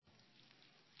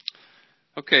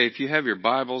Okay, if you have your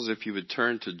Bibles, if you would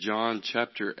turn to John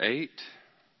chapter 8.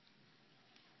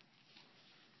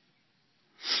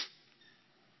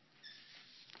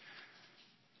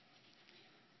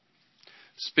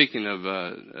 Speaking of,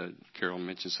 Carol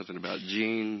mentioned something about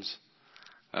genes.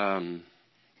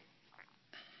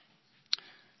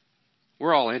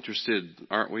 We're all interested,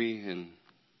 aren't we, in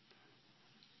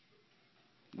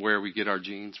where we get our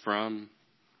genes from?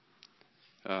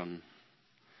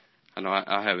 I know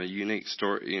I have a unique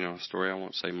story, I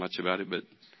won't say much about it, but,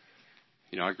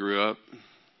 I grew up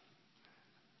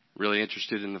really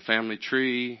interested in the family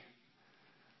tree.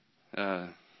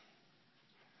 Kind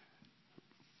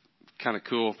of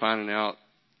cool finding out,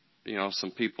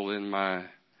 some people in my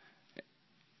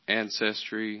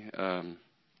ancestry. And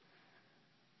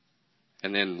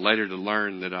then later to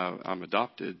learn that I'm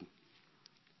adopted.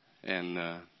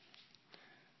 And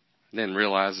then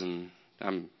realizing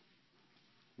I'm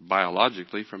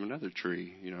biologically from another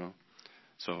tree,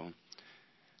 So,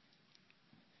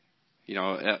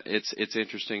 it's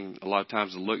interesting a lot of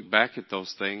times to look back at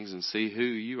those things and see who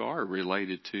you are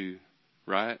related to,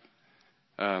 right?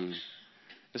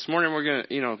 This morning we're going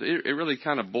to, it really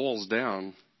kind of boils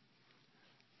down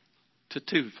to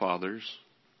two fathers.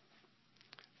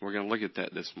 We're going to look at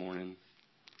that this morning.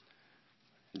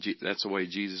 That's the way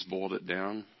Jesus boiled it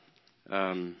down.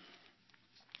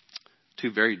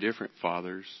 Two very different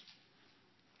fathers.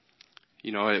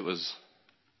 It was,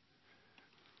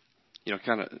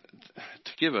 kind of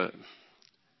to give a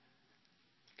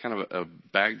kind of a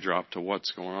backdrop to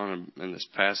what's going on in this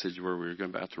passage where we're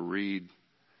about to read.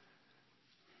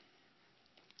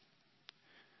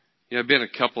 It's been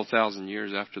a couple thousand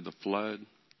years after the flood.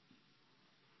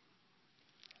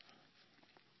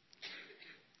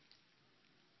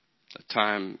 A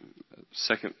time,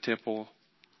 Second Temple,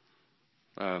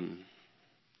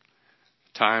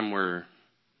 time where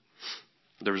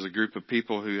there was a group of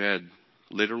people who had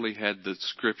literally had the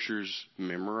scriptures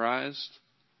memorized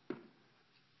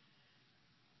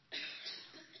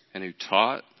and who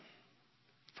taught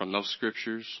from those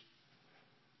scriptures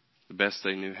the best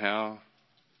they knew how.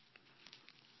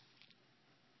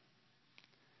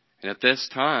 And at this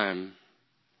time,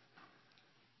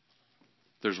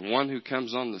 there's one who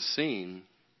comes on the scene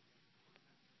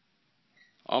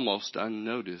almost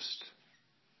unnoticed.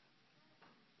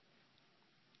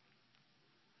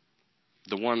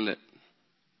 The one that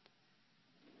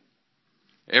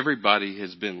everybody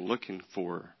has been looking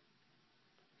for,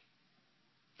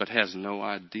 but has no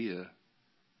idea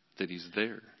that he's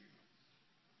there.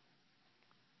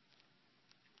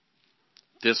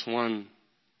 This one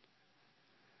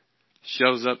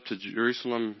shows up to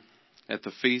Jerusalem at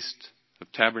the Feast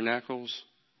of Tabernacles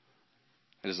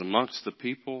and is amongst the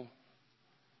people.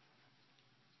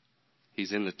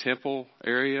 He's in the temple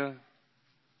area.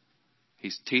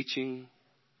 He's teaching.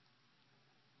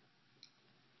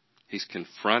 He's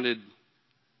confronted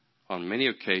on many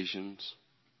occasions.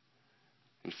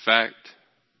 In fact,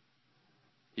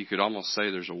 you could almost say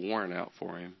there's a warrant out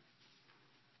for him.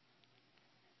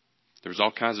 There's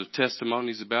all kinds of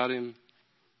testimonies about him.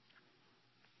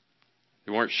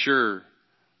 They weren't sure.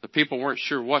 The people weren't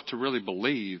sure what to really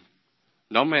believe.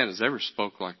 No man has ever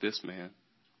spoke like this man.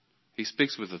 He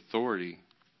speaks with authority.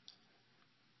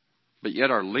 But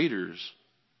yet our leaders,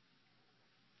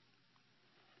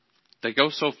 they go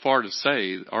so far to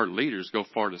say, our leaders go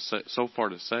so far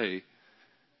to say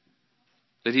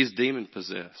that he's demon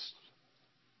possessed.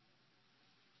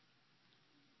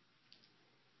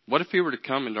 What if he were to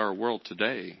come into our world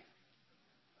today?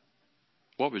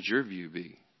 What would your view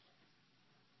be?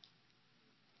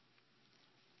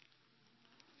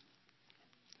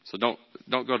 So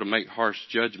don't go to make harsh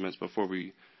judgments before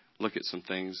we look at some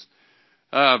things.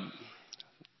 So I'm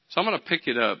going to pick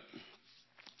it up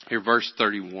here, verse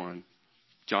 31.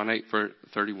 John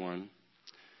 8:31.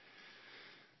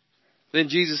 Then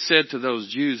Jesus said to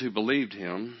those Jews who believed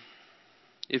him,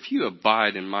 "If you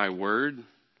abide in my word,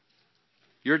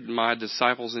 you're my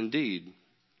disciples indeed,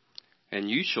 and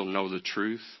you shall know the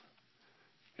truth,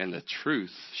 and the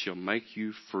truth shall make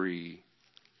you free."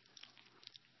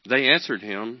 They answered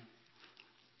him,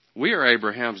 "We are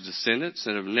Abraham's descendants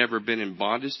and have never been in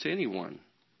bondage to anyone.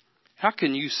 How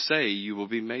can you say you will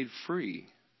be made free?"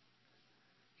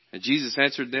 And Jesus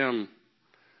answered them,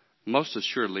 "Most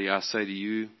assuredly I say to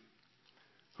you,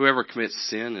 whoever commits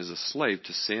sin is a slave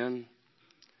to sin.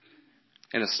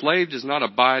 And a slave does not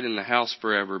abide in the house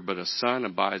forever, but a son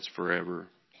abides forever.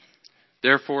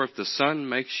 Therefore, if the Son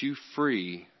makes you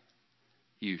free,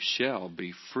 you shall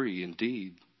be free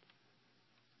indeed.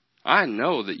 I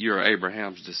know that you are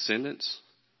Abraham's descendants,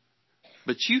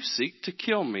 but you seek to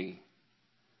kill me,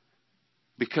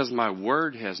 because my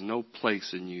word has no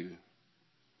place in you.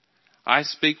 I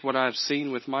speak what I have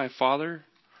seen with my father,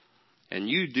 and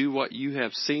you do what you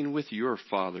have seen with your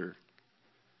father.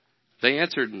 They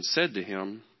answered and said to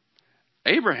him,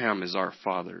 Abraham is our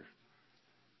father.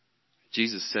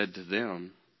 Jesus said to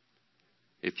them,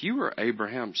 if you were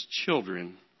Abraham's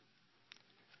children,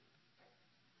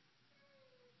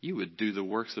 you would do the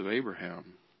works of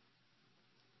Abraham.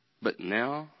 But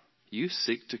now you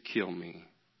seek to kill me,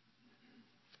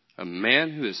 a man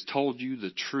who has told you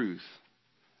the truth,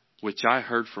 which I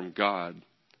heard from God.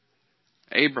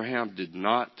 Abraham did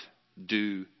not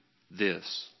do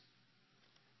this.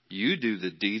 You do the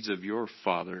deeds of your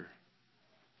father.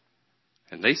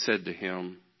 And they said to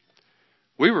him,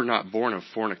 we were not born of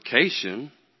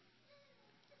fornication.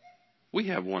 We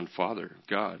have one Father,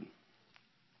 God.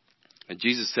 And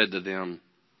Jesus said to them,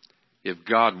 if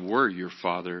God were your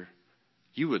Father,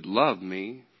 you would love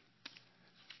me,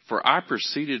 for I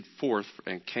proceeded forth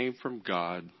and came from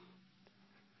God,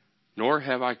 nor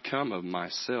have I come of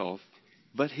myself,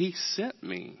 but he sent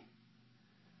me.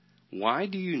 Why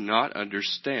do you not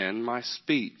understand my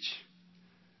speech?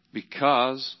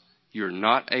 Because you're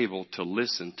not able to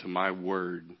listen to my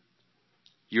word.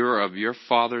 You're of your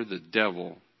father the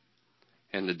devil,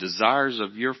 and the desires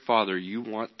of your father you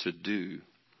want to do.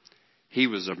 He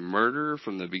was a murderer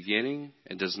from the beginning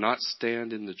and does not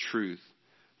stand in the truth,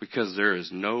 because there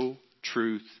is no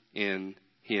truth in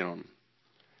him.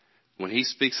 When he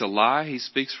speaks a lie, he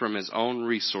speaks from his own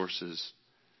resources,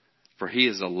 for he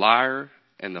is a liar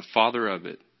and the father of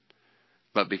it.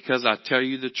 But because I tell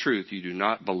you the truth, you do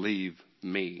not believe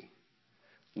me.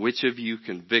 Which of you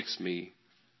convicts me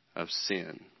of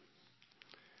sin?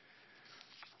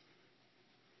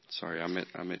 Sorry, I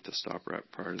meant to stop right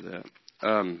prior to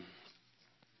that.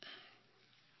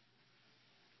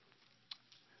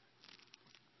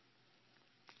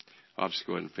 I'll just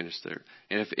go ahead and finish there.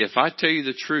 And if I tell you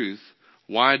the truth,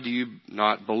 why do you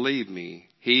not believe me?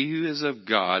 He who is of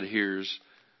God hears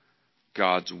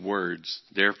God's words.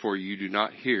 Therefore you do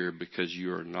not hear, because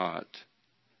you are not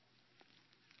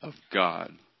of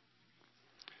God.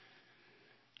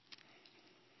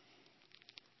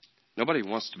 Nobody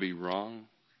wants to be wrong.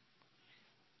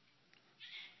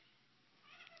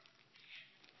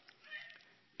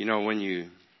 You know,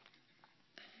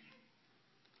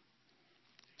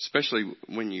 especially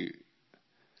when you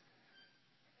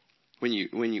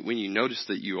notice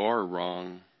that you are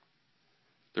wrong,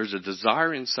 there's a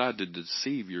desire inside to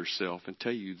deceive yourself and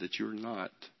tell you that you're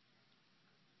not.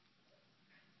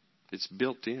 It's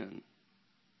built in.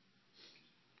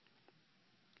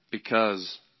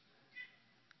 Because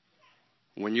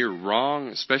when you're wrong,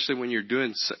 especially when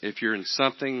if you're in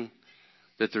something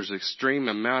that there's an extreme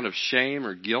amount of shame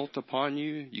or guilt upon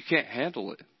you, you can't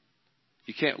handle it.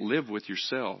 You can't live with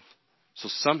yourself. So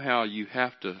somehow you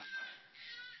have to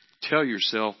tell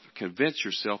yourself, convince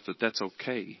yourself that that's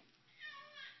okay.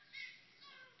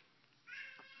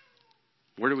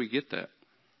 Where do we get that?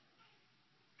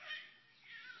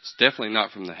 It's definitely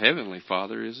not from the Heavenly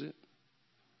Father, is it?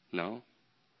 No.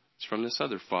 It's from this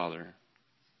other father.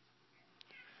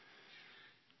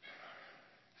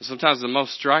 Sometimes the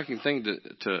most striking thing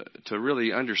to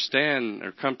really understand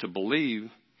or come to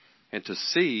believe and to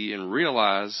see and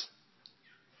realize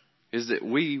is that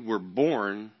we were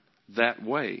born that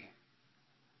way.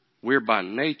 We're by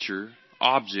nature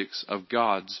objects of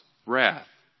God's wrath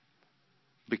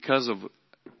because of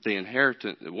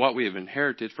what we have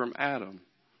inherited from Adam.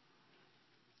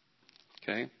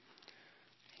 Okay?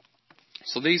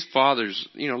 So these fathers,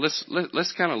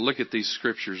 let's kind of look at these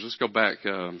scriptures. Let's go back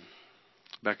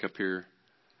up here.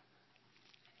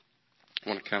 I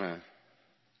want to kind of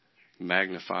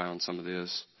magnify on some of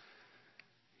this.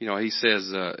 He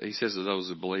says to those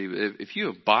who believe, if you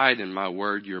abide in my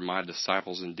word, you're my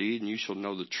disciples indeed, and you shall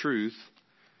know the truth,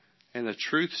 and the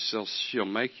truth shall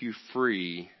make you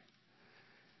free.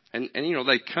 And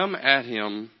they come at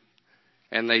him,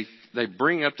 and they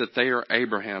bring up that they are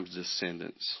Abraham's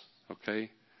descendants, okay,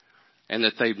 and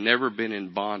that they've never been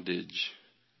in bondage.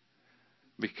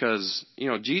 Because,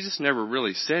 Jesus never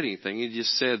really said anything.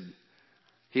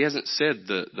 He hasn't said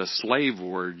the slave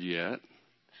word yet.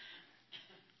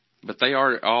 But they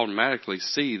automatically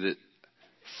see that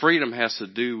freedom has to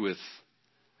do with,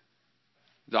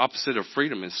 the opposite of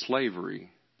freedom is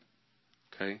slavery.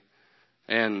 Okay?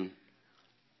 And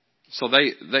so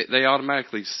they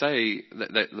automatically say,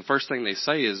 that the first thing they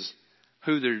say is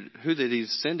who that he's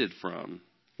descended from.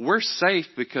 We're safe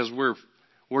because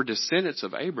we're descendants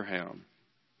of Abraham.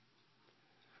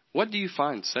 What do you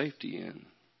find safety in?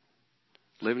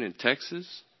 Living in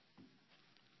Texas?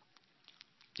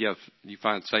 Do you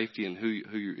find safety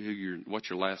in what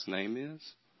your last name is?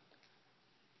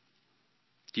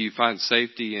 Do you find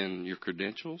safety in your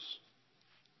credentials?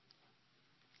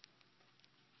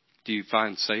 Do you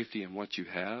find safety in what you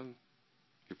have,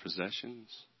 your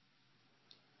possessions?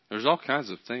 There's all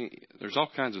kinds of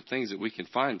things that we can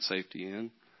find safety in,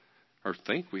 or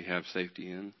think we have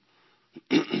safety in.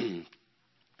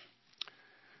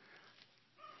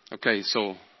 Okay,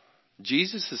 so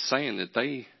Jesus is saying that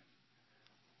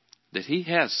he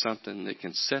has something that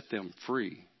can set them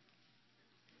free.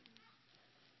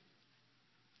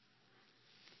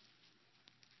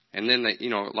 And then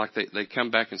they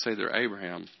come back and say they're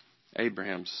Abraham's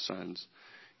sons.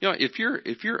 If you're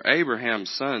Abraham's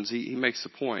sons, he makes the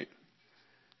point.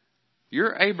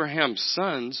 You're Abraham's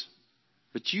sons,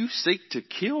 but you seek to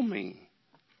kill me.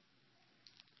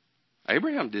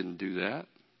 Abraham didn't do that.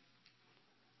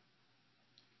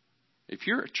 If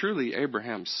you're truly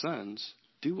Abraham's sons,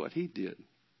 do what he did.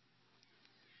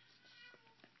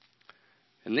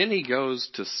 And then he goes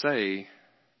to say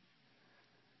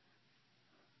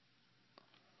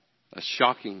a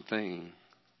shocking thing.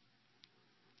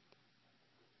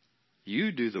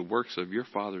 You do the works of your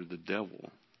father, the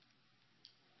devil.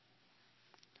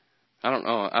 I don't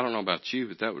know about you,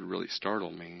 but that would really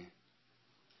startle me.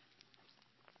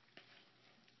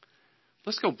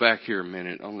 Let's go back here a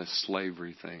minute on this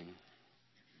slavery thing.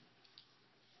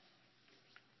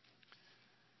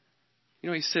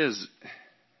 He says,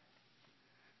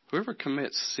 whoever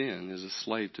commits sin is a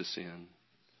slave to sin. And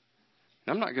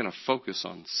I'm not going to focus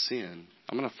on sin.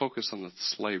 I'm going to focus on the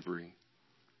slavery.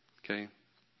 Okay?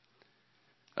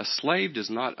 A slave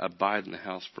does not abide in the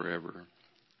house forever.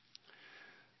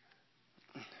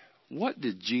 What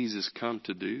did Jesus come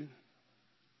to do?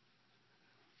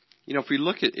 If you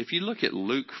look at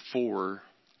Luke 4,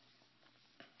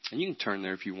 and you can turn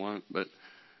there if you want, but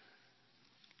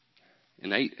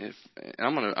I'm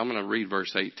gonna read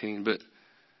verse 18. But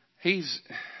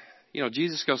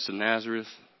Jesus goes to Nazareth.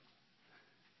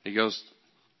 He goes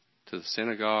to the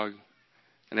synagogue,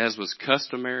 and as was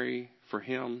customary for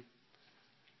him,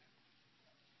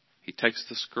 he takes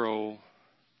the scroll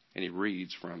and he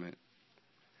reads from it.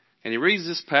 And he reads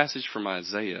this passage from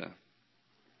Isaiah.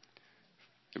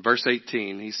 In verse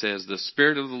 18, he says, "The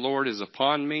Spirit of the Lord is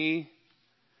upon me,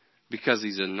 because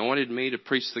he's anointed me to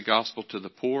preach the gospel to the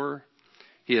poor.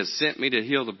 He has sent me to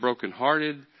heal the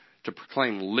brokenhearted, to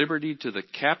proclaim liberty to the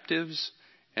captives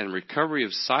and recovery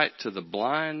of sight to the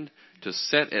blind, to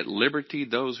set at liberty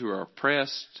those who are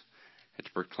oppressed, and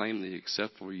to proclaim the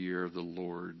acceptable year of the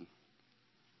Lord."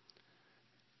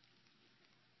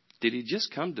 Did he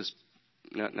just come to...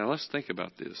 Now let's think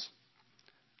about this.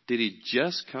 Did he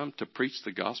just come to preach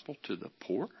the gospel to the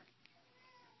poor?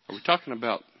 Are we talking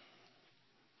about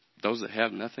those that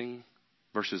have nothing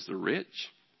versus the rich?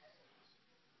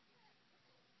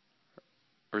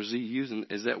 Or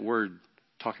is that word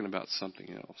talking about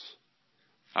something else?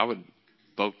 I would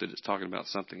vote that it's talking about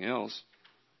something else.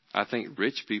 I think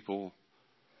rich people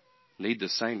need the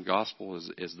same gospel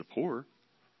as the poor.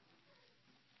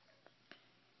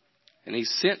 And he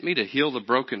sent me to heal the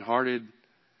brokenhearted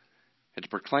and to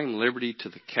proclaim liberty to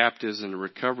the captives and the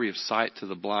recovery of sight to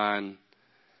the blind.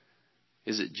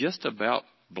 Is it just about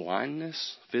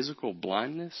blindness, physical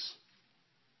blindness?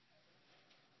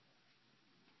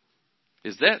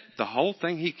 Is that the whole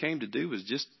thing he came to do, was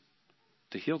just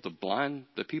to heal the blind,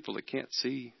 the people that can't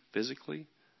see physically?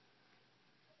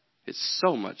 It's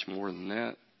so much more than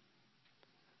that.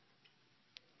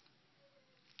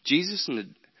 Jesus,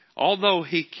 although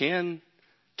he can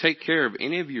take care of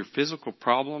any of your physical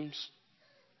problems,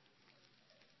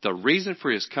 the reason for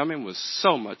his coming was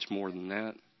so much more than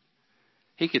that.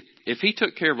 If he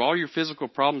took care of all your physical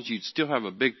problems, you'd still have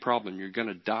a big problem. You're going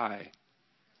to die.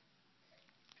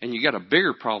 And you got a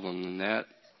bigger problem than that.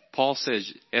 Paul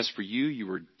says, as for you, you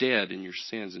were dead in your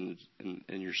sins and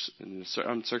the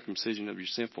uncircumcision of your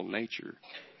sinful nature.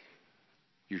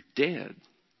 You're dead.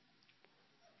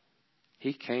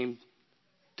 He came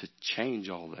to change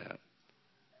all that.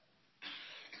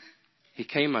 He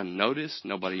came unnoticed.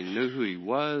 Nobody knew who he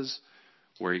was,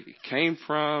 where he came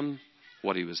from,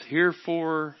 what he was here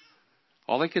for.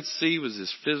 All they could see was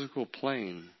his physical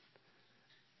plane.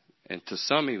 And to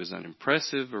some, he was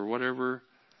unimpressive or whatever.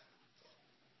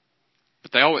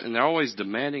 But they're always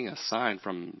demanding a sign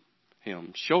from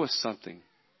him. Show us something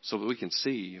so that we can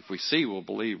see. If we see, we'll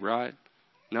believe, right?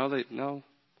 No.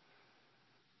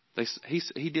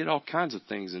 He did all kinds of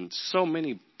things, and so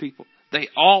many people, they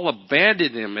all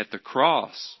abandoned him at the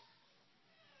cross.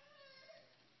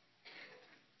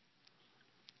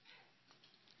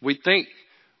 We think,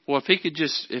 well, if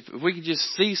we could just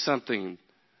see something,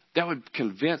 that would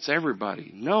convince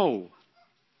everybody. No,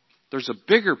 there's a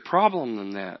bigger problem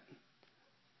than that.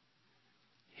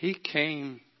 He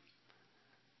came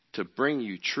to bring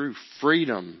you true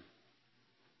freedom.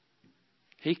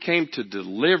 He came to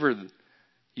deliver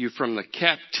you from the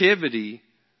captivity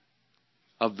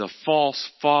of the false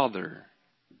father.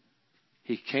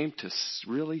 He came to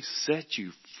really set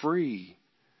you free.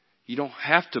 You don't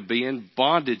have to be in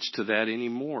bondage to that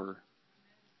anymore.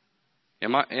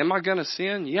 Am I going to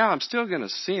sin? Yeah, I'm still going to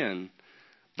sin.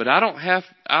 But I don't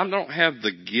have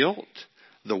the guilt,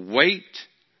 the weight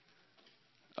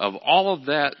of all of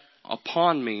that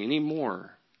upon me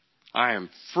anymore. I am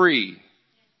free.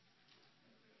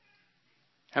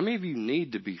 How many of you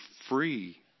need to be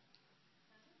free?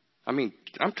 I mean,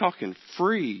 I'm talking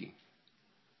free.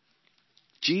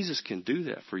 Jesus can do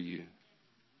that for you.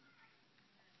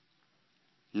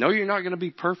 No, you're not going to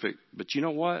be perfect, but you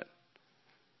know what?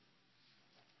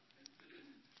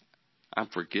 I'm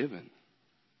forgiven.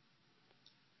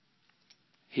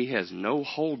 He has no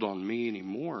hold on me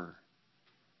anymore.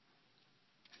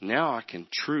 Now I can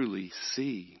truly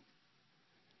see.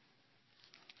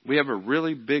 We have a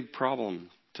really big problem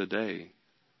today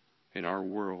in our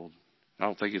world. I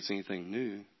don't think it's anything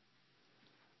new,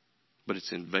 but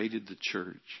it's invaded the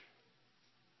church.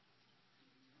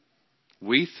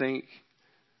 We think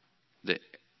that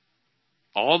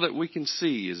all that we can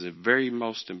see is of very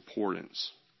most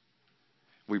importance.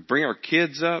 We bring our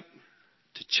kids up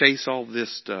to chase all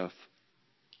this stuff.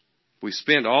 We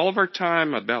spend all of our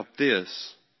time about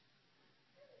this,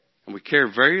 and we care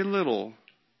very little.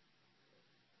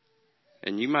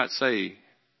 And you might say,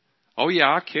 oh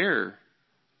yeah, I care.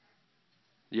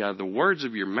 Yeah, the words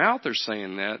of your mouth are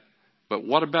saying that, but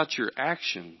what about your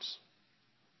actions?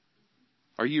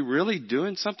 Are you really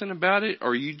doing something about it? Or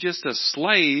are you just a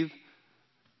slave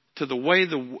to the way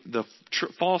the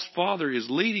false father is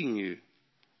leading you?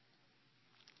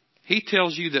 He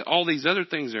tells you that all these other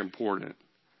things are important.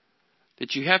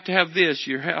 That you have to have this.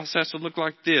 Your house has to look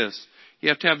like this. You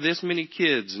have to have this many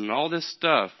kids and all this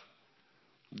stuff.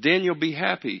 Then you'll be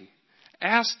happy.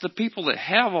 Ask the people that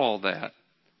have all that.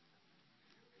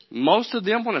 Most of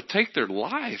them want to take their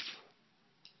life.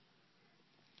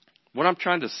 What I'm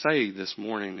trying to say this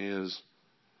morning is,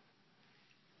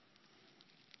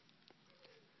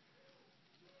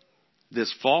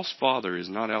 this false father is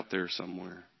not out there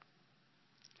somewhere.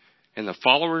 And the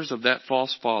followers of that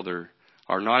false father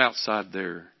are not outside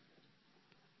there.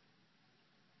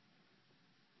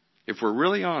 If we're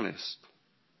really honest,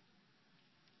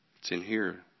 it's in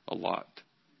here a lot.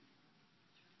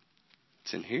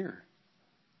 It's in here.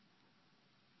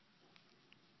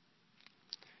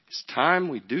 It's time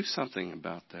we do something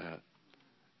about that.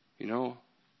 You know,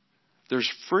 there's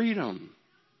freedom.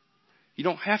 You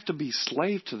don't have to be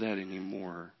slave to that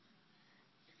anymore.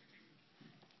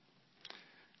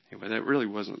 Anyway, that really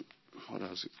wasn't what I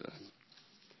was saying.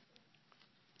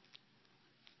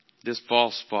 This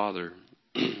false father,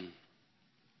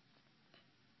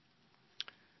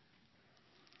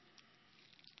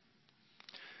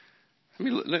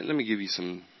 let me give you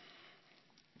some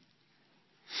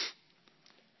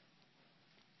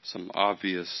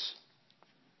obvious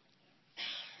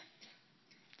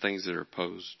things that are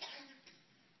opposed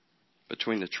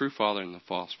between the true father and the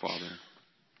false father.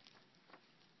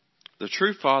 The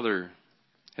true father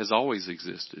has always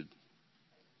existed.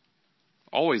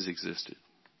 Always existed.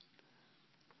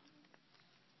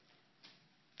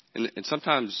 And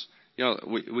sometimes, you know,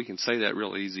 we can say that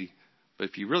real easy, but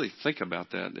if you really think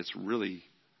about that, it's really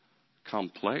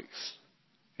complex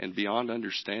and beyond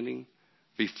understanding.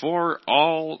 Before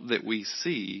all that we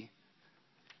see,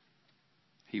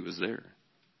 he was there.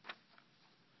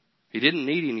 He didn't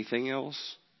need anything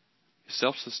else. He's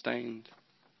self-sustained.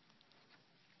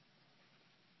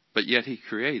 But yet he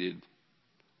created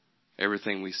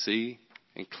everything we see,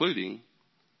 including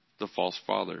the false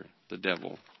father, the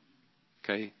devil.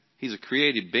 Okay? He's a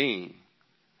created being.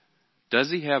 Does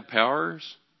he have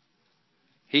powers?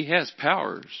 He has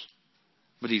powers,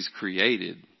 but he's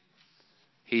created.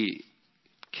 He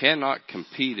cannot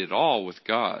compete at all with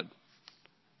God.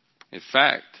 In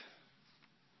fact,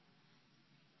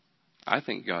 I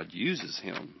think God uses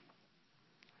him.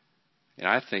 And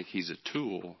I think he's a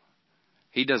tool.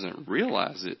 He doesn't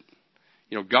realize it.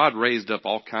 You know, God raised up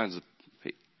all kinds of...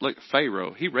 Look,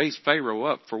 Pharaoh. He raised Pharaoh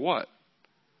up for what?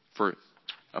 For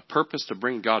a purpose to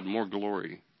bring God more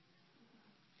glory.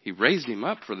 He raised him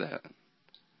up for that.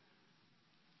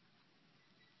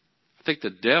 I think the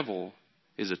devil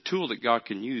is a tool that God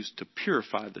can use to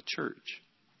purify the church.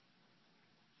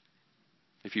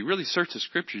 If you really search the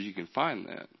scriptures, you can find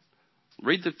that.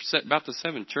 Read about the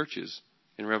 7 churches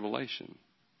in Revelation.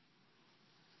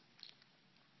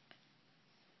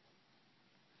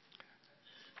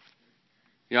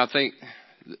 I think,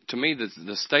 to me,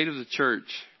 the state of the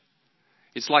church,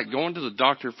 it's like going to the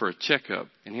doctor for a checkup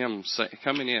and him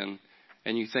coming in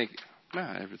and you think,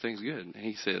 man, everything's good. And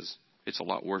he says, it's a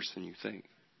lot worse than you think.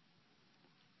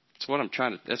 That's what I'm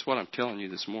telling you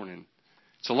this morning.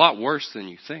 It's a lot worse than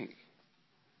you think.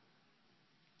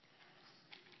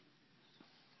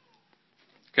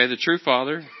 Okay, the true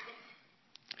Father,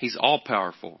 He's all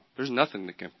powerful. There's nothing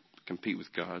that can compete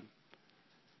with God.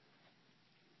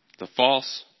 The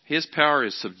false, his power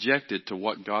is subjected to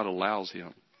what God allows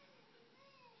him.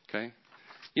 Okay?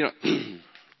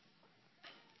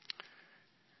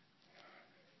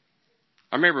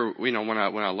 I remember, when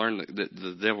I learned that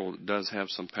the devil does have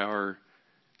some power,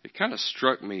 it kind of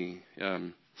struck me,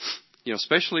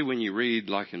 especially when you read,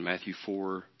 like in Matthew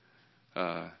 4,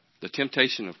 the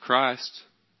temptation of Christ.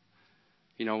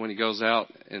 When he goes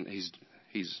out and he's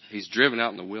driven out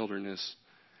in the wilderness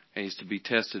and he's to be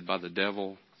tested by the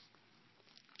devil.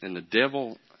 And the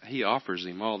devil, he offers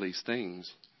him all these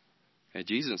things. And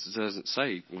Jesus doesn't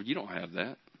say, well, you don't have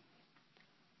that.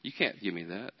 You can't give me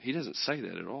that. He doesn't say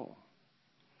that at all.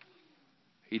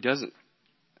 He doesn't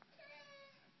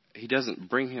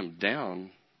bring him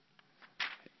down.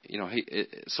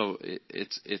 It's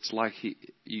like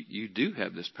you do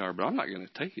have this power, but I'm not going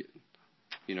to take it.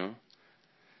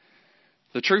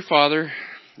 The true Father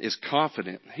is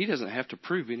confident. He doesn't have to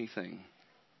prove anything.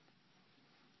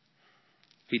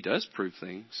 He does prove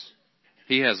things.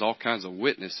 He has all kinds of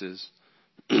witnesses.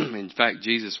 In fact,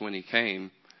 Jesus, when he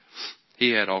came,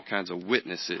 he had all kinds of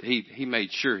witnesses. He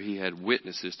made sure he had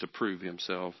witnesses to prove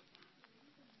himself.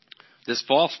 This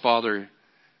false father,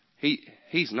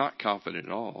 he's not confident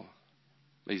at all.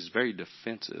 He's very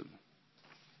defensive.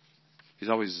 He's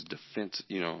always defensive,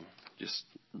 just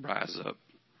rise up.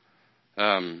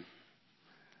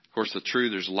 Of course, the true,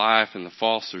 there's life, and the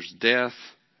false, there's death.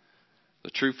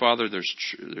 The true Father, there's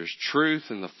truth,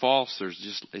 and the false,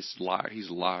 it's liar. He's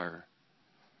a liar.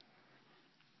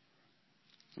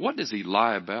 What does he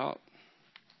lie about?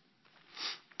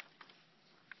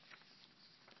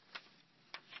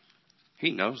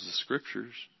 He knows the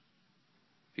Scriptures.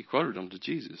 He quoted them to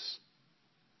Jesus.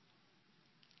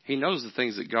 He knows the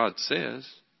things that God says.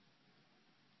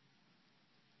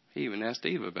 He even asked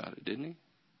Eve about it, didn't he?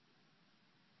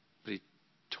 But he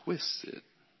twists it.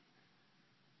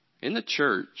 In the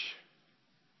church,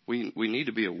 we need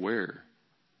to be aware.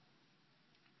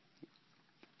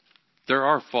 There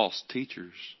are false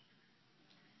teachers.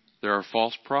 There are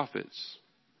false prophets.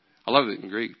 I love it in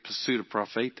Greek,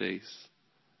 pseudoprophetes,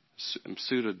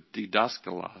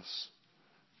 pseudodidaskalos.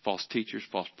 False teachers,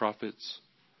 false prophets.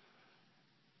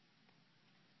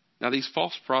 Now these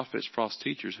false prophets, false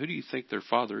teachers, who do you think their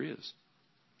father is?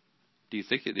 Do you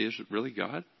think it is really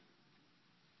God?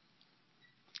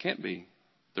 It can't be.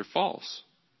 They're false.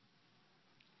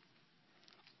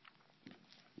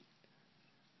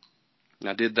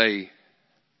 Now, did they,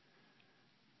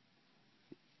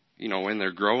 when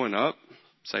they're growing up,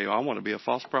 say, I want to be a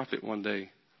false prophet one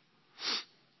day?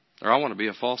 Or I want to be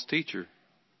a false teacher?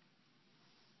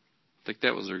 Think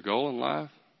that was their goal in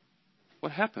life?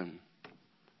 What happened?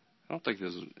 I don't think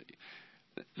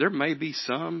there may be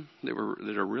some that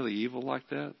are really evil like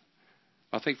that.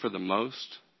 I think for the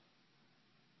most,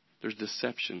 there's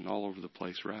deception all over the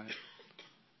place, right?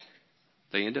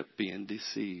 They end up being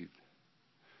deceived.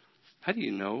 How do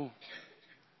you know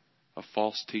a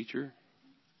false teacher?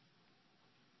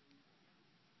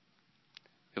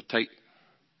 He'll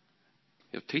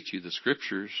teach you the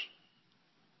Scriptures,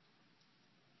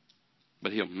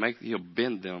 but he'll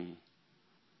bend them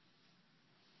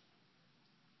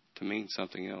to mean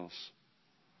something else.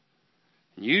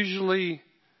 And usually,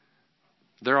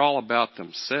 they're all about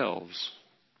themselves.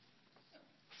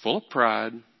 Full of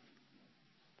pride,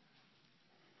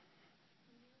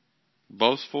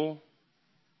 boastful.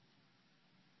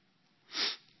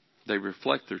 They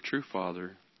reflect their true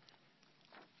Father.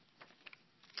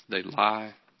 They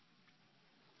lie.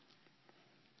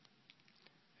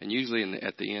 And usually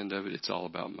at the end of it, it's all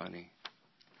about money.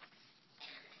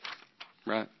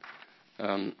 Right?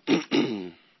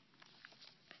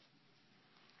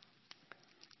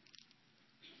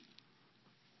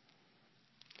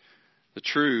 The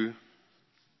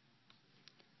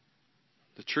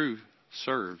true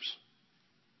serves.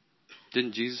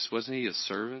 Didn't Jesus, wasn't he a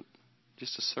servant?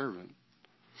 Just a servant.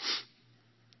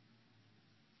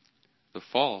 The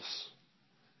false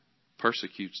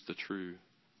persecutes the true.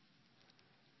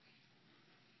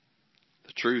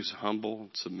 The true is humble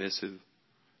and submissive.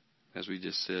 As we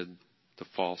just said, the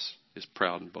false is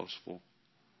proud and boastful.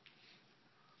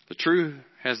 The true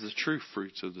has the true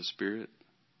fruits of the Spirit.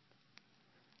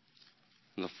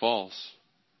 And the false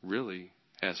really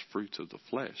has fruits of the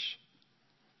flesh.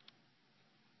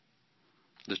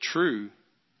 The true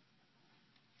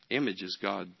images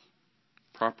God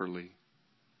properly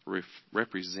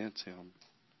represents Him.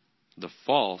 The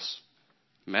false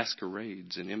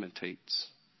masquerades and imitates.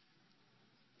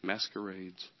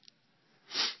 Masquerades.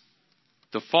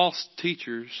 The false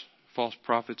teachers, false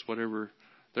prophets, whatever,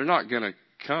 they're not going to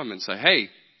come and say, hey,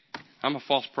 I'm a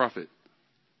false prophet.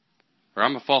 Or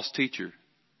I'm a false teacher.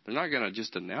 They're not going to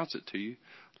just announce it to you.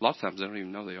 A lot of times they don't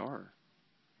even know they are.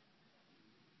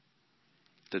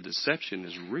 The deception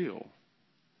is real.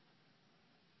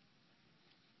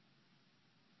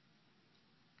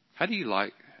 Do you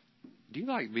like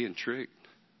being tricked?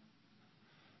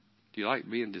 Do you like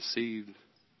being deceived?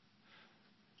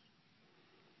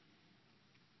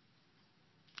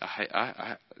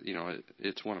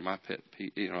 It's one of my pet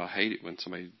peeves. I hate it when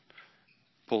somebody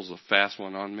pulls a fast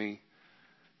one on me.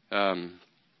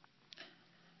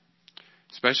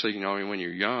 Especially, when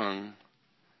you're young,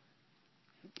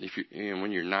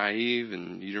 when you're naive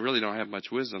and you really don't have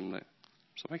much wisdom, that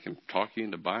somebody can talk you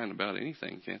into buying about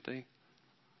anything, can't they?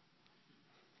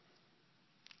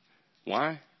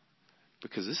 Why?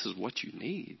 Because this is what you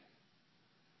need.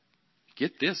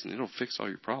 Get this and it'll fix all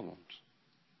your problems.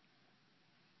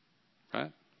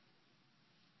 Right?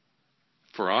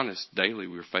 If we're honest, daily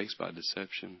we're faced by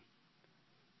deception.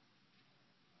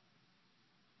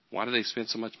 Why do they spend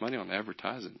so much money on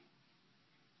advertising?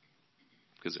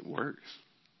 Because it works.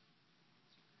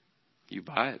 You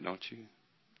buy it, don't you?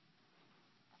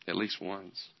 At least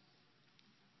once.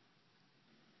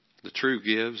 The true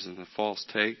gives and the false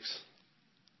takes.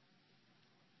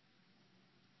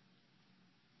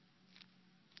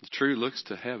 The true looks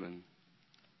to heaven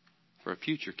for a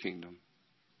future kingdom.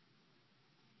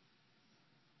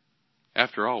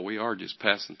 After all, we are just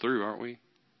passing through, aren't we?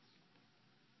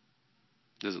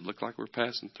 Does it look like we're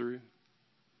passing through?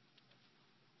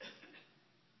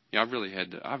 I've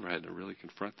had to really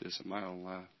confront this in my own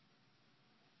life.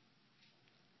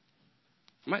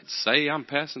 I might say I'm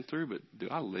passing through, but do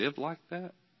I live like that?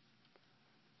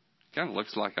 It kind of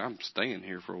looks like I'm staying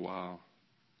here for a while,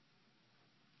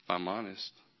 if I'm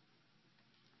honest.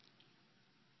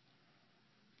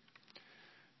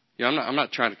 I'm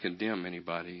not trying to condemn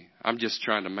anybody. I'm just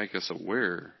trying to make us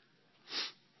aware.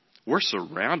 We're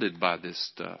surrounded by this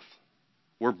stuff.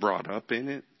 We're brought up in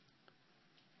it.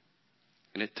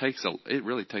 And it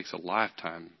really takes a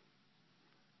lifetime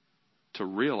to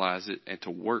realize it and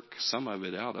to work some of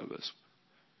it out of us.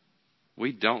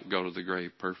 We don't go to the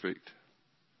grave perfect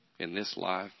in this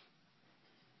life.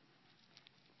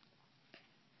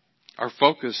 Our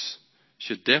focus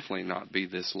should definitely not be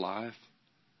this life.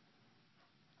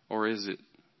 Or is it?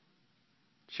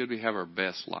 Should we have our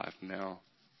best life now?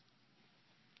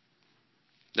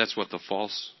 That's what the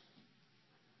false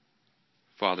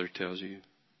father tells you.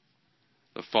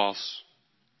 The false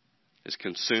is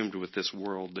consumed with this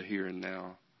world, the here and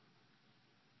now.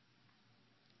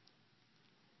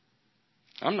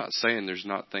 I'm not saying there's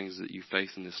not things that you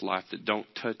face in this life that don't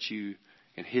touch you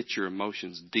and hit your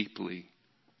emotions deeply,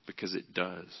 because it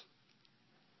does.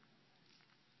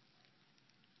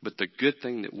 But the good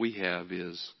thing that we have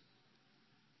is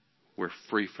we're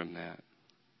free from that.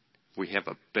 We have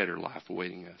a better life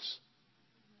awaiting us.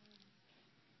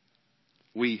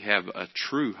 We have a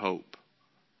true hope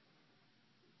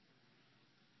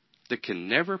that can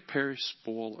never perish,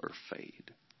 spoil, or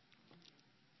fade.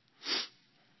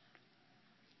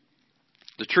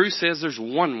 The truth says there's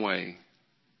one way,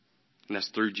 and that's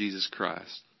through Jesus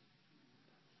Christ.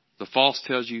 The false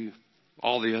tells you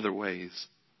all the other ways.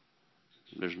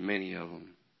 There's many of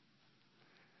them.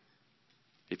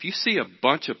 If you see a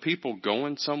bunch of people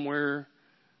going somewhere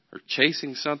or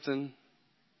chasing something,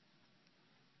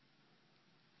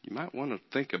 you might want to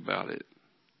think about it.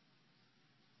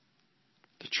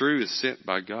 The true is sent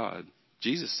by God.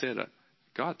 Jesus said,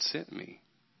 God sent me.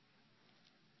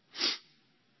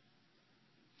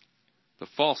 The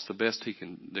false, the best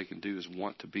they can do is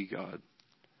want to be God.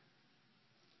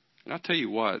 And I'll tell you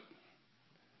what,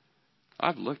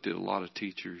 I've looked at a lot of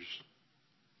teachers.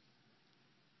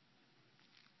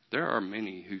 There are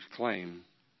many who claim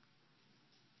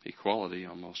equality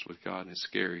almost with God, and it's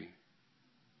scary.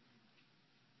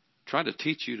 Trying to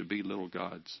teach you to be little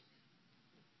gods.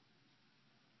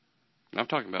 And I'm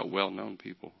talking about well-known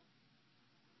people.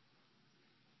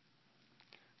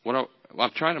 What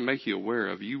I'm trying to make you aware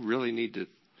of, you really need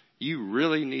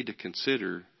to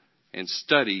consider and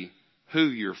study who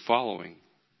you're following.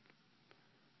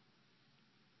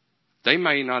 They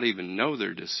may not even know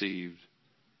they're deceived,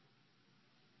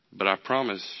 but I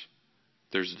promise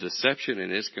there's a deception,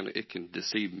 and it can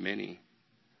deceive many.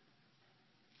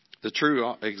 The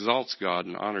true exalts God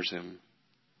and honors Him.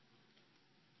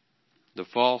 The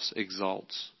false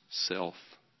exalts self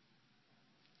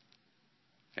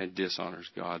and dishonors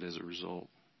God as a result.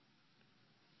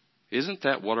 Isn't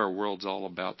that what our world's all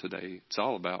about today? It's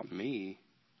all about me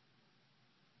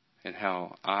and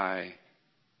how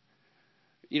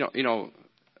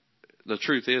the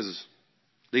truth is,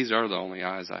 these are the only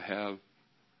eyes I have.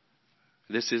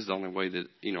 This is the only way that,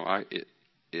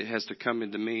 it has to come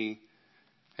into me.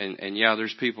 And yeah,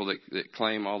 there's people that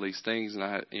claim all these things, and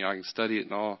I can study it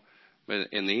and all.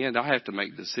 But in the end, I have to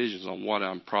make decisions on what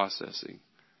I'm processing.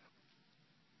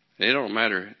 It don't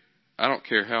matter. I don't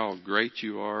care how great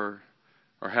you are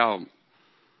or how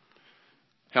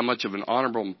much of an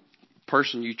honorable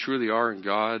person you truly are in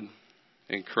God,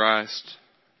 in Christ.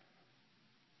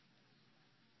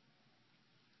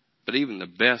 But even the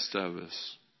best of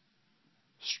us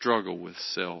struggle with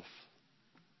self.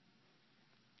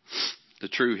 The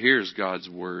true hears God's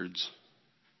words.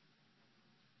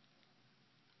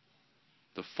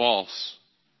 The false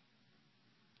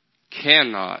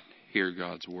cannot hear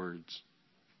God's words.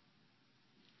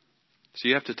 So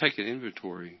you have to take an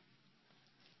inventory.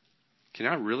 Can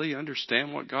I really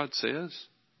understand what God says?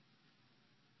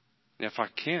 And if I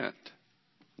can't,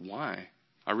 why?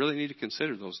 I really need to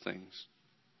consider those things.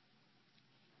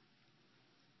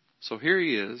 So here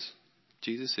He is.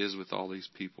 Jesus is with all these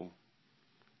people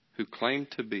who claim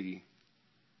to be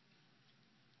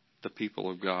the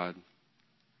people of God.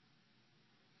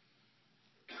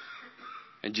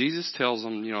 And Jesus tells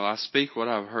them, I speak what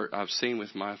I've seen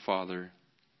with my Father,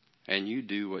 and you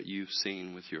do what you've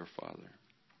seen with your Father.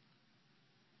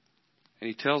 And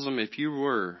He tells them, if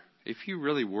you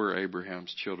really were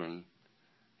Abraham's children,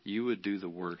 you would do the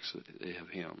works of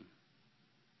him.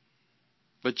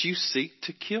 But you seek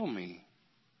to kill me.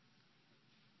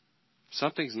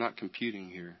 Something's not computing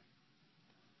here.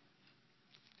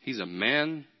 He's a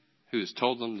man who has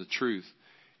told them the truth.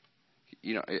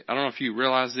 I don't know if you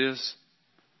realize this.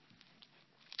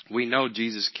 We know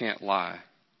Jesus can't lie.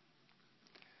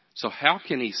 So how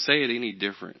can He say it any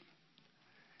different?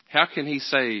 Could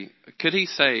He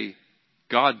say,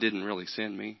 God didn't really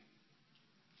send me?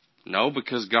 No,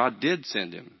 because God did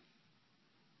send Him.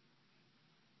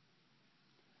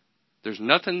 There's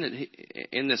nothing that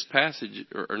in this passage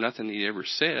or nothing He ever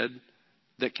said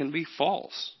that can be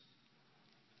false.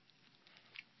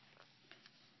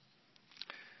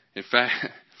 In fact,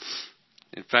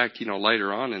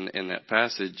 later on in that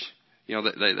passage,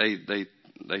 they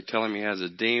tell him he has a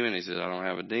demon. He says, I don't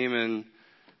have a demon.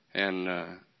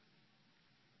 And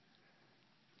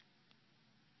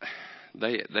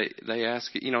they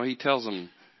ask, he tells them,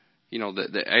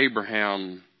 that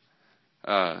Abraham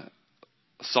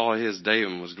saw his day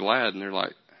and was glad. And they're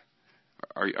like,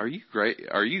 are you great?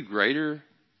 Are you greater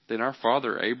than our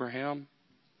father Abraham?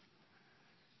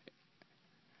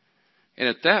 And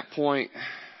at that point,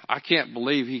 I can't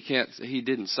believe he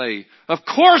didn't say, of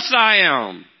course I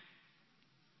am.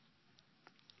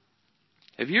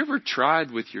 Have you ever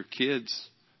tried with your kids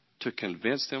to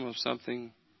convince them of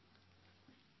something?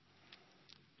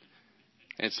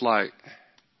 It's like,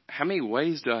 how many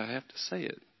ways do I have to say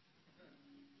it?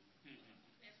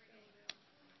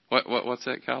 What's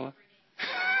that, Kyla?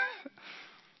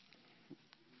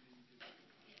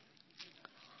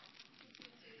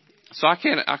 So I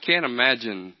can't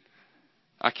imagine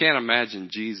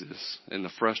Jesus and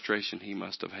the frustration He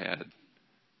must have had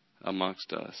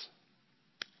amongst us.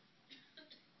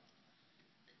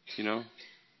 I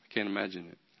can't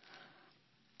imagine it.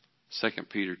 2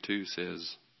 Peter 2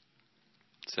 says,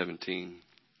 17.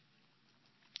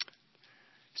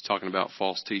 He's talking about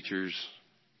false teachers.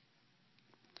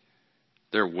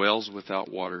 They're wells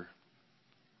without water,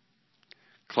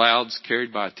 clouds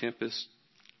carried by a tempest,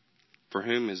 for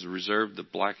whom is reserved the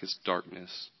blackest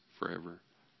darkness forever.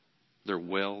 They're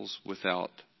wells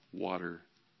without water.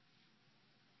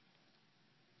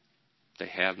 They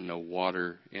have no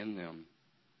water in them.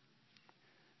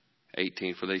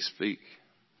 18, for they speak,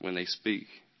 when they speak,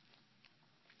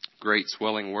 great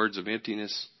swelling words of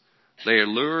emptiness. They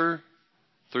allure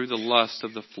through the lust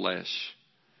of the flesh,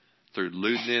 through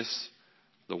lewdness,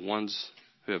 the ones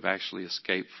who have actually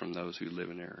escaped from those who live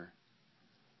in error.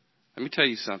 Let me tell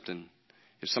you something.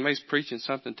 If somebody's preaching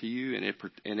something to you and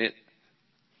it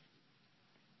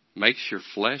makes your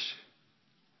flesh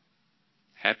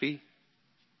happy,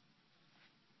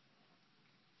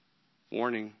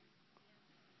 warning.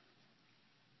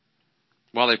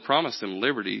 While they promise them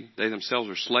liberty, they themselves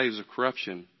are slaves of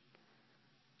corruption.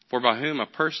 For by whom a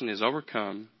person is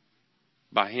overcome,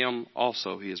 by him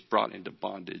also he is brought into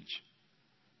bondage.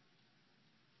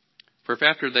 For if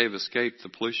after they've escaped the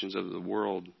pollutions of the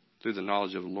world, through the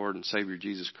knowledge of the Lord and Savior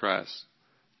Jesus Christ.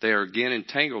 They are again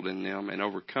entangled in them and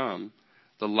overcome.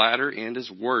 The latter end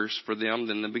is worse for them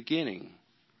than the beginning.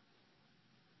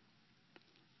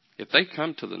 If they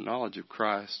come to the knowledge of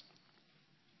Christ,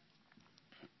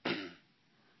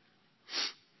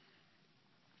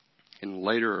 and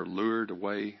later are lured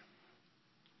away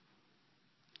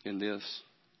in this,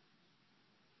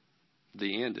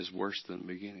 the end is worse than the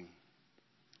beginning.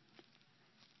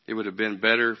 It would have been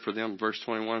better for them, verse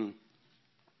 21,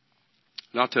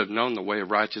 not to have known the way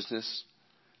of righteousness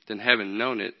than having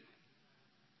known it,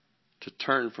 to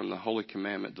turn from the holy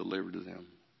commandment delivered to them.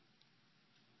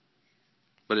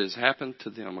 But it has happened to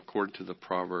them according to the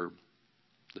proverb,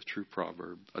 the true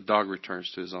proverb. A dog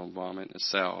returns to his own vomit, and a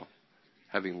sow,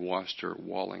 having washed her,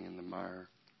 walling in the mire.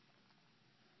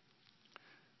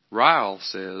 Ryle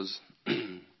says,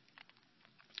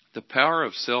 the power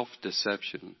of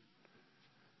self-deception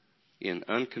in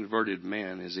unconverted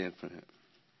man is infinite.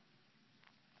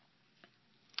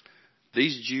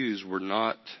 These Jews were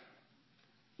not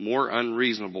more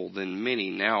unreasonable than many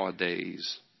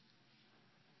nowadays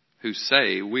who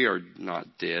say we are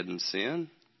not dead in sin.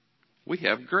 We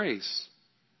have grace.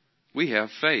 We have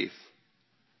faith.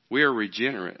 We are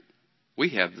regenerate. We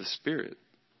have the Spirit.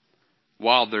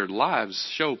 While their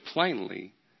lives show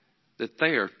plainly that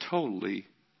they are totally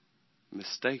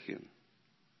mistaken.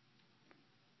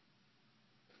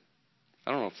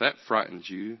 I don't know if that frightens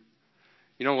you.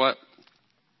 You know what?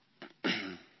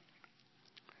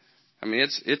 I mean,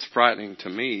 it's frightening to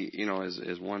me,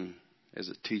 as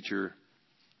a teacher,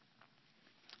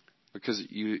 because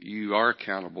you are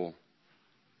accountable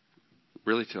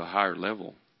really to a higher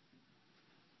level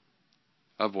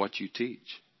of what you teach.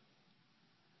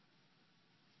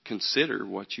 Consider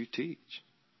what you teach.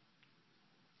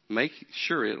 Make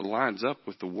sure it lines up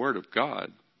with the Word of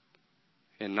God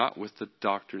and not with the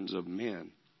doctrines of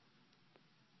men,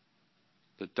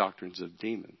 the doctrines of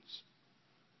demons.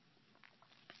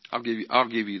 I'll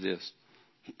give you this.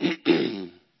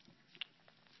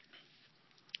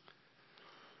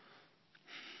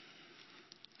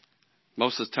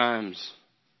 Most of the times,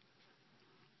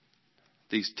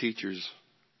 these teachers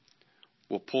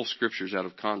will pull scriptures out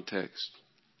of context.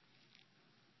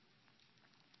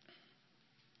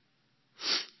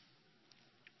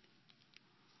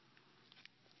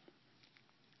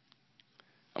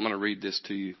 I'm going to read this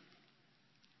to you.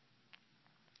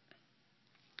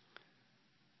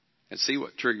 And see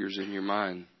what triggers in your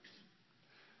mind.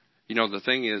 The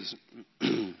thing is,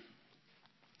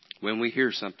 when we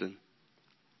hear something,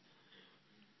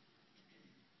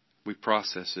 we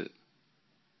process it.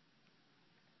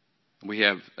 We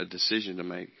have a decision to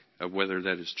make of whether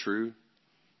that is true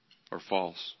or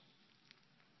false.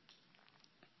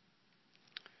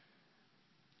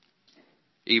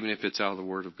 Even if it's out of the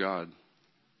Word of God.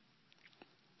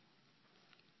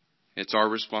 It's our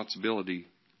responsibility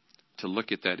to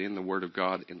look at that in the Word of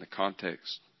God in the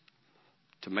context,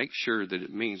 to make sure that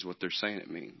it means what they're saying it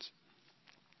means.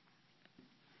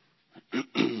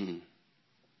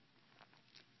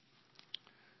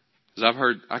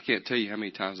 Because I can't tell you how many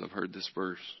times I've heard this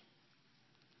verse,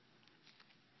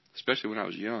 especially when I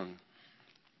was young.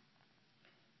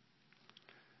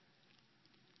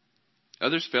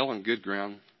 Others fell on good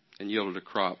ground and yielded a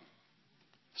crop,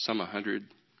 some 100,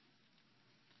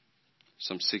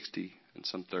 some 60, and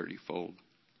some 30-fold.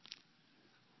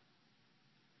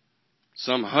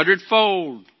 Some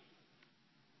 100-fold.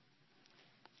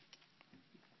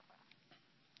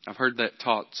 I've heard that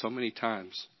taught so many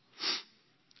times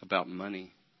about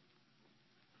money.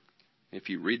 If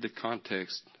you read the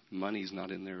context, money's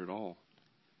not in there at all.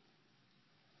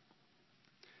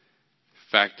 In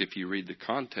fact, if you read the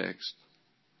context,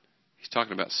 he's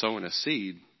talking about sowing a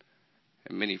seed,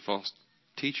 and many false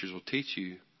teachers will teach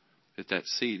you that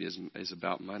seed is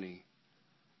about money.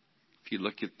 If you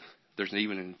look at, there's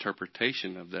even an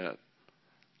interpretation of that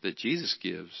Jesus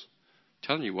gives,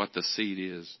 telling you what the seed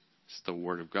is. It's the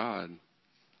Word of God.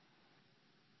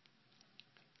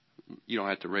 You don't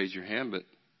have to raise your hand, but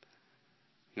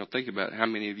think about how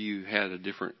many of you had a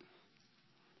different,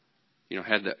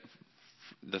 had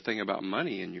the thing about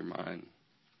money in your mind.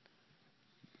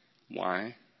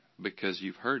 Why? Because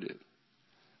you've heard it.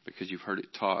 Because you've heard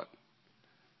it taught.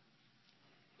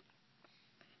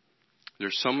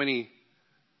 There's so many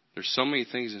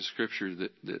things in Scripture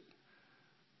that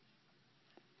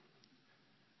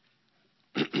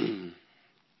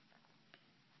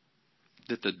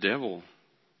that the devil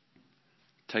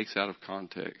takes out of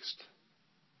context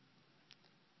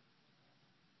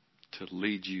to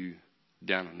lead you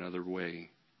down another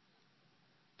way,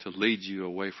 to lead you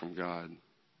away from God.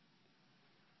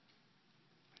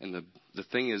 And the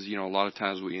thing is, a lot of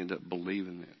times we end up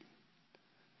believing it.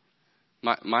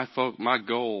 My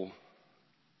goal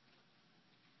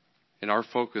and our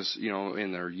focus,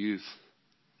 in our youth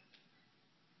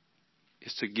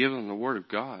is to give them the Word of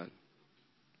God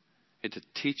and to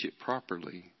teach it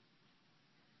properly.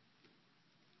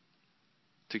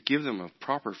 To give them a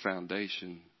proper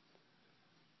foundation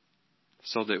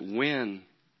so that when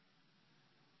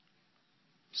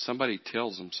somebody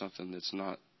tells them something that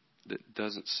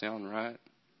doesn't sound right,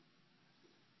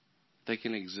 they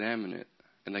can examine it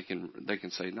and they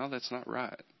can say, no, that's not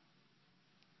right.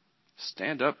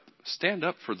 Stand up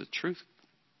for the truth.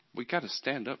 We got to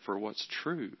stand up for what's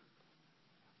true.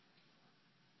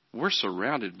 We're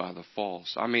surrounded by the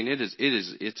false. I mean,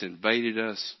 it's invaded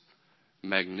us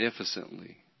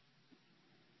magnificently.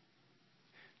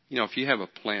 If you have a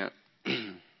plant,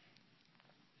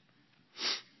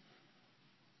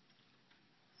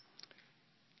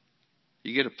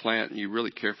 you get a plant and you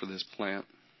really care for this plant,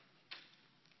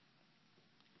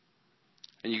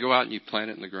 and you go out and you plant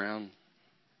it in the ground,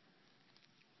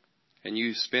 and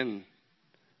you spend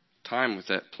time with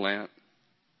that plant,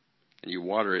 and you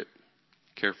water it,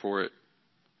 care for it,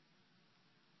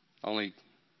 for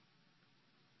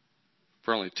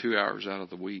only 2 hours out of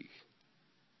the week.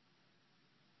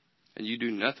 And you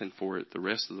do nothing for it the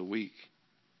rest of the week.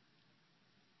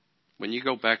 When you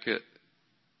go back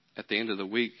at the end of the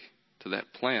week to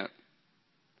that plant,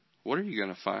 what are you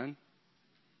going to find?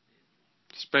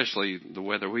 Especially the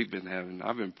weather we've been having.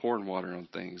 I've been pouring water on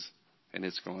things, and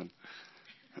it's gone.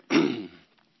 It's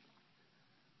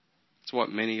what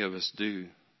many of us do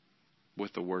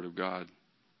with the Word of God.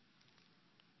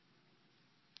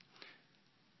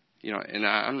 And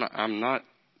I'm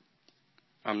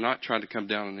not trying to come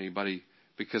down on anybody,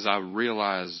 because I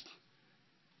realized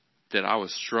that I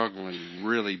was struggling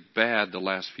really bad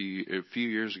a few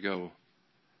years ago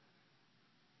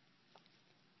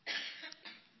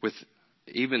with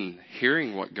even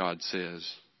hearing what God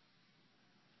says,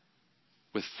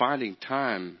 with finding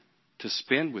time to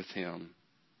spend with Him.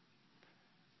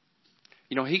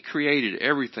 He created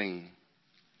everything,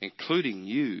 including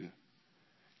you.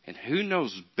 And who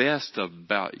knows best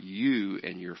about you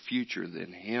and your future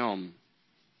than Him?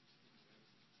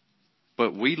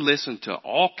 But we listen to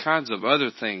all kinds of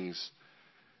other things.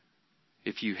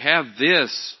 If you have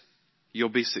this, you'll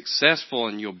be successful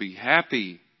and you'll be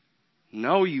happy.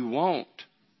 No, you won't.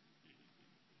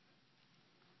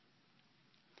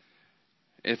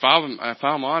 If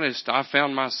I'm honest, I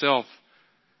found myself,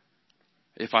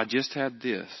 if I just had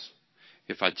this,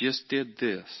 if I just did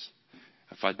this,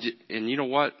 and you know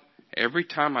what? Every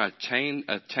time I attained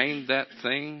that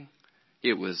thing,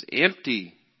 it was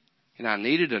empty, and I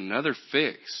needed another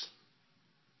fix.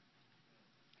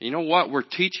 You know what? We're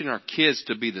teaching our kids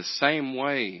to be the same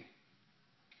way.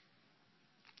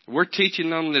 We're teaching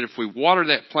them that if we water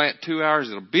that plant 2 hours,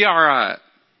 it'll be all right.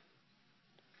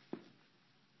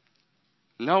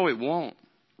 No, it won't.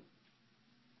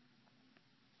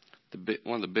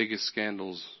 One of the biggest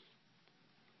scandals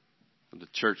of the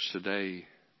church today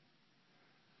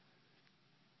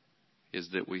is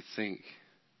that we think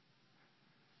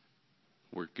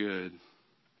we're good,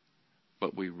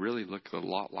 but we really look a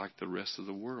lot like the rest of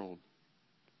the world.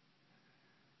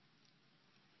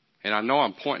 And I know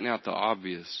I'm pointing out the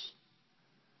obvious,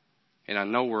 and I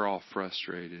know we're all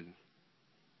frustrated.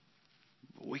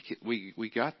 But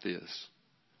we got this.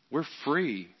 We're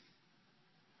free.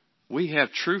 We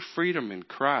have true freedom in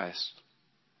Christ.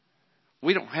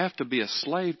 We don't have to be a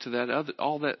slave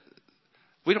to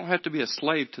we don't have to be a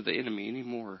slave to the enemy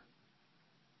anymore.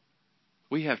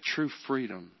 We have true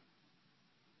freedom.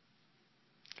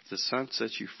 If the Son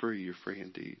sets you free, you're free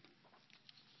indeed.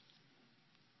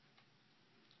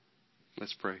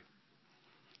 Let's pray.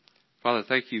 Father,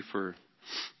 thank you for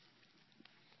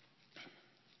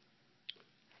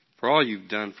all you've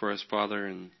done for us, Father,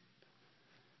 and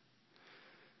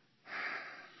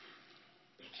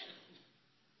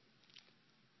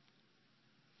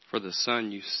for the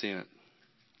Son you sent.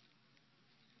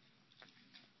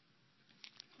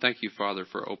 Thank you, Father,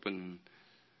 for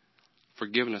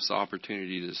giving us the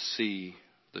opportunity to see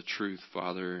the truth,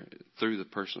 Father, through the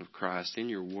person of Christ in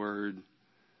your word,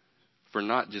 for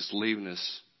not just leaving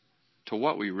us to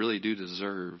what we really do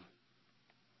deserve,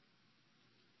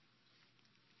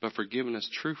 but for giving us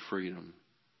true freedom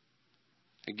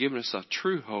and giving us a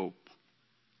true hope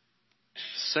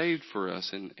saved for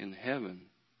us in heaven.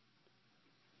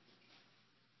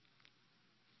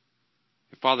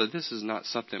 Father, this is not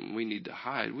something we need to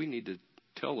hide. We need to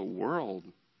tell the world.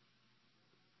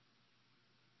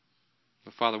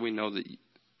 But Father, we know that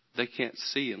they can't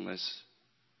see unless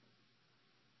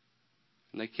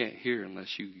And they can't hear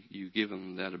unless you give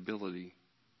them that ability.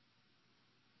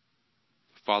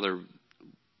 Father,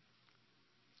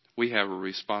 we have a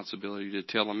responsibility to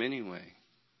tell them anyway.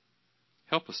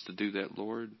 Help us to do that,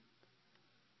 Lord.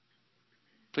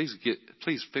 Please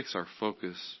fix our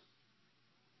focus.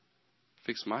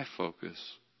 Fix my focus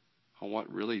on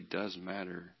what really does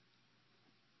matter.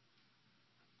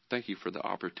 Thank you for the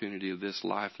opportunity of this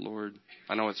life, Lord.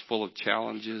 I know it's full of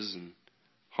challenges and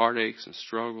heartaches and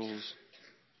struggles.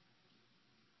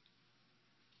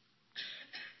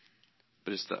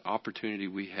 But it's the opportunity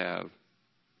we have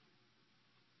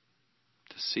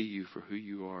to see you for who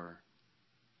you are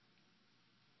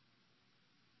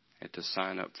and to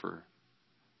sign up for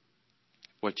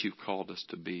what you've called us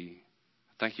to be.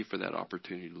 Thank you for that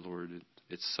opportunity, Lord.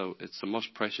 It's the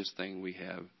most precious thing we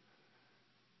have,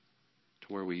 to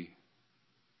where we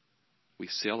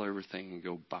sell everything and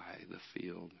go buy the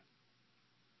field.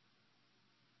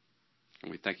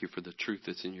 And we thank you for the truth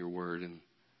that's in your word, and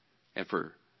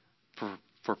for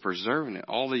preserving it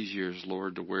all these years,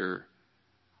 Lord, to where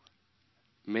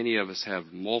many of us have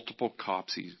multiple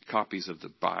copies of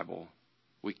the Bible.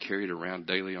 We carry it around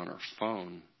daily on our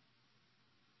phone.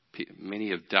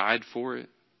 Many have died for it,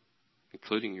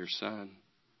 including your son.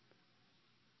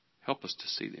 Help us to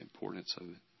see the importance of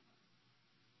it.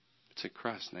 It's in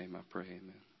Christ's name I pray,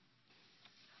 amen.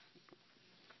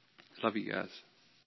 Love you guys.